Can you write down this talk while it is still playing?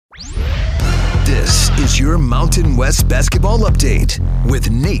your Mountain West basketball update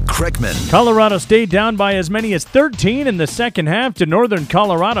with Nate Kreckman. Colorado State down by as many as 13 in the second half to Northern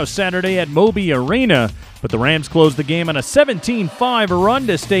Colorado Saturday at Moby Arena. But the Rams closed the game on a 17-5 run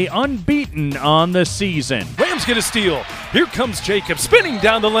to stay unbeaten on the season. Rams get a steal. Here comes Jacob spinning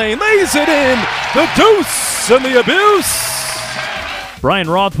down the lane, lays it in. The deuce and the abuse. Brian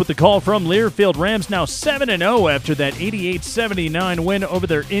Roth with the call from Learfield. Rams now 7-0 after that 88-79 win over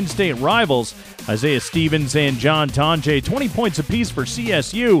their in-state rivals. Isaiah Stevens and John Tonje, 20 points apiece for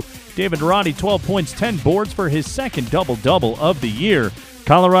CSU. David Roddy, 12 points, 10 boards for his second double-double of the year.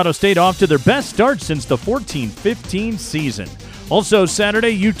 Colorado State off to their best start since the 14-15 season. Also Saturday,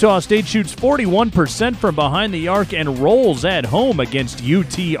 Utah State shoots 41% from behind the arc and rolls at home against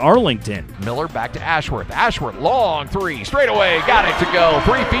UT Arlington. Miller back to Ashworth. Ashworth, long three, straight away, got it to go.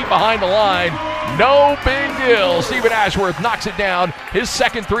 3 feet behind the line, no big deal. Stephen Ashworth knocks it down. His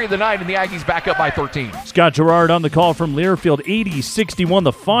second three of the night, and the Aggies back up by 13. Scott Gerard on the call from Learfield, 80-61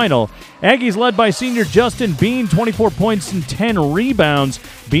 the final. Aggies led by senior Justin Bean, 24 points and 10 rebounds.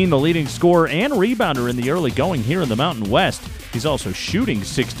 Bean the leading scorer and rebounder in the early going here in the Mountain West. He's also shooting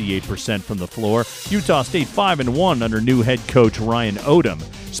 68% from the floor. Utah State 5-1 under new head coach Ryan Odom.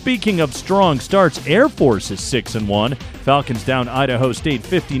 Speaking of strong starts, Air Force is 6-1. Falcons down Idaho State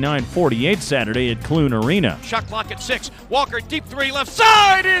 59-48 Saturday at Clune Arena. Shot clock at 6. Walker deep three left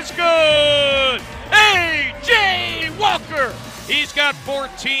side is good. A.J. Walker. He's got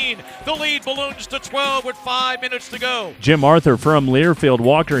 14. The lead balloons to 12 with 5 minutes to go. Jim Arthur from Learfield.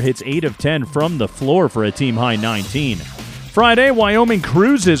 Walker hits 8 of 10 from the floor for a team-high 19. Friday, Wyoming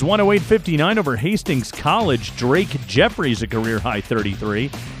cruises 108-59 over Hastings College. Drake Jeffries a career-high 33.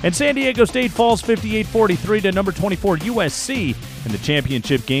 And San Diego State falls 58-43 to number 24 USC in the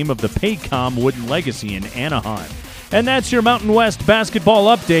championship game of the Paycom Wooden Legacy in Anaheim. And that's your Mountain West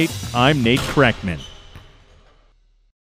basketball update. I'm Nate Kreckman.